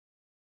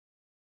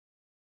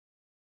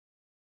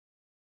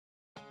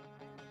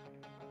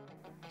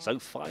So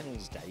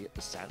finals day at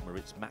the St.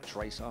 Moritz match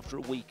race after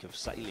a week of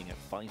sailing at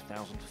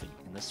 5,000 feet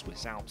in the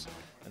Swiss Alps,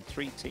 and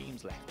 3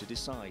 teams left to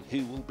decide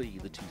who will be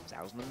the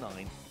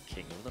 2009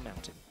 King of the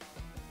Mountain.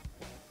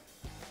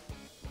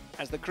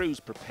 As the crews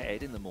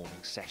prepared in the morning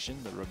session,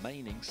 the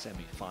remaining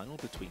semi-final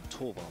between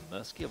Torval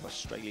Mersky of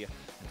Australia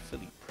and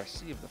Philippe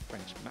Presley of the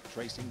French match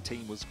racing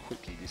team was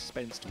quickly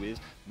dispensed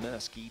with,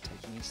 Mersky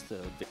taking his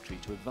 3rd victory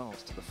to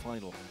advance to the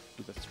final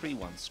with a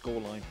 3-1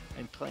 scoreline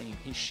and claim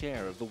his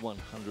share of the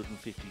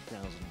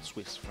 150,000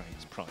 Swiss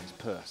francs prize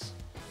purse.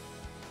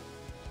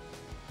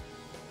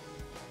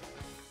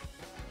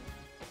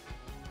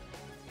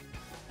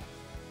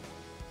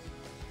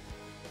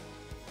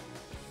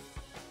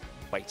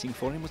 Waiting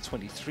for him was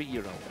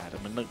 23-year-old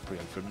Adam Minoprio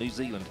from New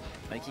Zealand,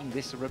 making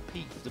this a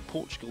repeat of the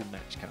Portugal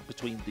match cup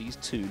between these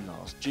two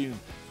last June,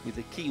 with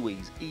the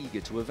Kiwis eager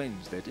to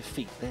avenge their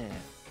defeat there.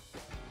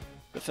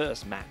 The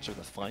first match of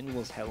the final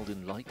was held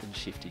in light and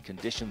shifty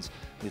conditions,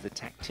 with the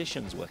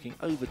tacticians working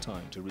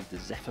overtime to read the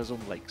Zephyrs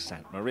on Lake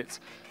St. Moritz.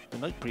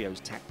 Minoprio's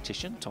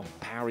tactician, Tom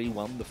Parry,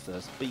 won the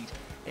first beat,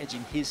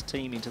 edging his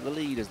team into the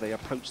lead as they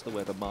approached the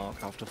weather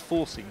mark after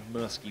forcing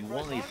Mersky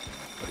wide.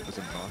 But it was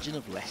a margin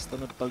of less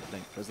than a boat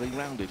length as they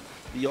rounded,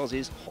 the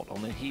Aussies hot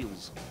on their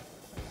heels.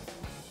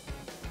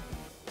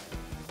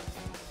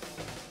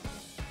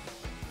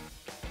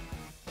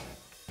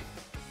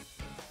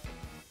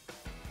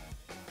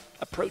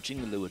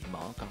 Approaching the leeward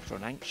mark after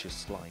an anxious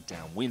slide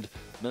downwind,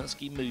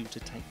 Mersky moved to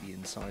take the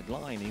inside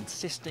line,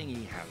 insisting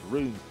he had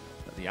room,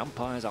 but the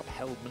umpires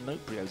upheld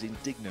Minoprio's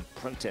indignant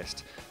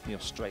protest. The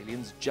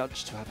Australians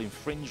judged to have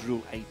infringed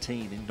Rule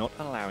 18 in not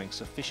allowing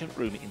sufficient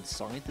room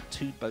inside the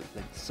 2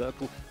 boat-length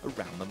circle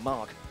around the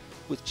mark,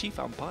 with Chief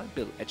Umpire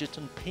Bill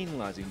Edgerton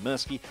penalising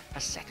Mersky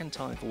a second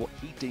time for what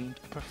he deemed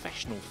a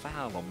professional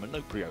foul on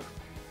Minoprio.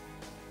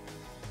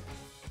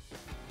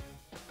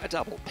 A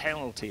double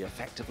penalty,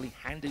 effectively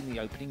handing the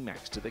opening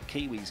match to the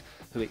Kiwis,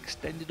 who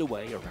extended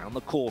away around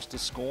the course to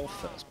score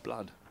first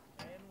blood.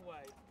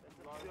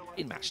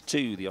 In match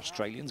 2, the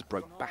Australians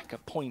broke back a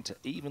point to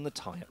even the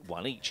tie at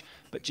 1 each,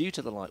 but due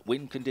to the light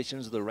wind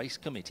conditions, the race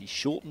committee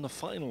shortened the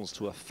finals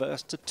to a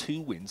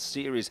 1-2 win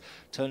series,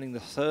 turning the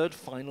 3rd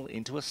final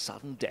into a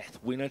sudden death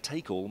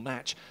winner-take-all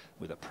match,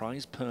 with a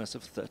prize purse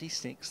of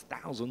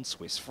 36,000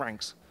 Swiss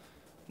francs.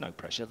 No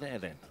pressure there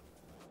then.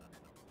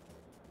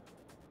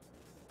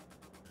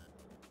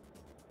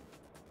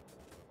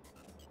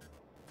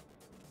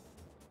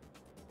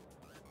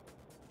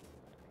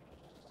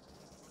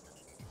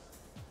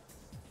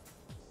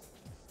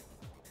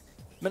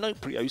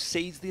 Minoprio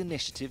seized the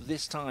initiative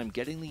this time,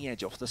 getting the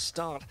edge off the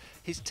start,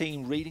 his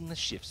team reading the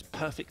shifts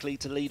perfectly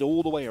to lead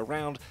all the way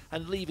around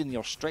and leaving the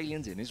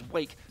Australians in his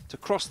wake to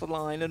cross the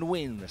line and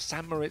win the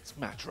St. Moritz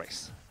match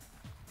race.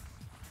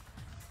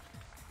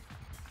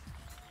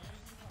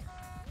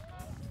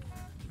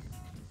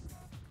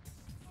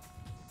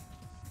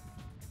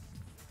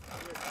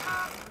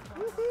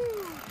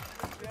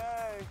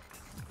 Yay!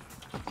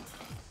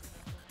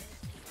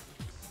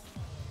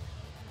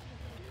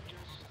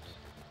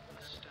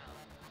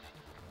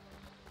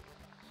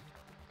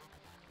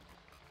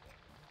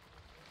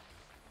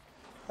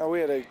 We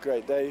had a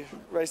great day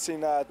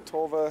racing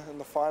Torva in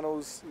the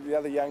finals, the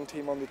other young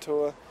team on the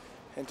tour,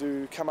 and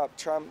to come up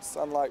trumps,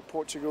 unlike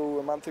Portugal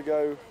a month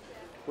ago.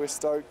 We're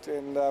stoked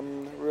and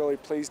really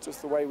pleased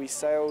with the way we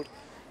sailed,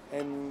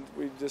 and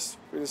we just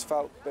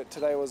felt that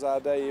today was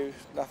our day.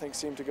 Nothing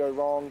seemed to go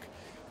wrong,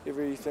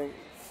 everything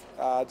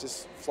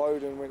just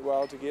flowed and went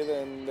well together,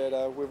 and that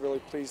we're really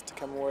pleased to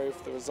come away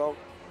with the result.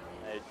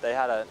 They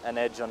had an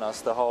edge on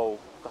us the whole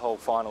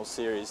final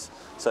series,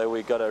 so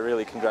we got to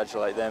really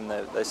congratulate them.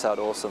 They sailed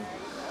awesome.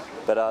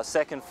 But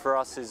second for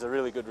us is a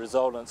really good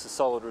result, and it's a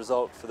solid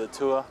result for the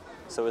tour.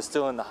 So we're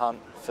still in the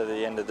hunt for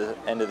the end of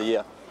the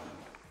year.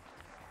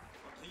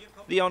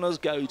 The honours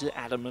go to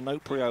Adam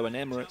Minoprio and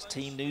Emirates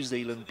Team New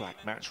Zealand Black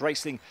Match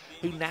Racing,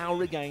 who now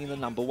regain the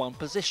 #1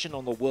 position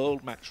on the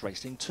World Match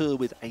Racing Tour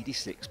with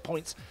 86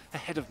 points,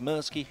 ahead of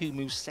Mersky, who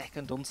moves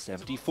 2nd on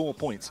 74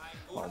 points,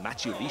 while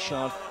Mathieu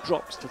Lichard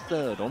drops to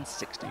 3rd on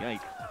 68.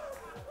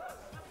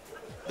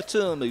 The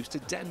tour moves to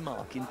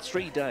Denmark in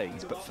 3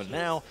 days, but for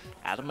now,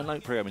 Adam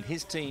Minoprio and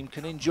his team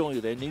can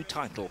enjoy their new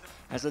title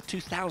as the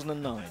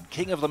 2009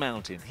 King of the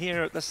Mountain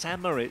here at the St.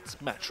 Moritz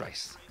match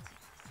race.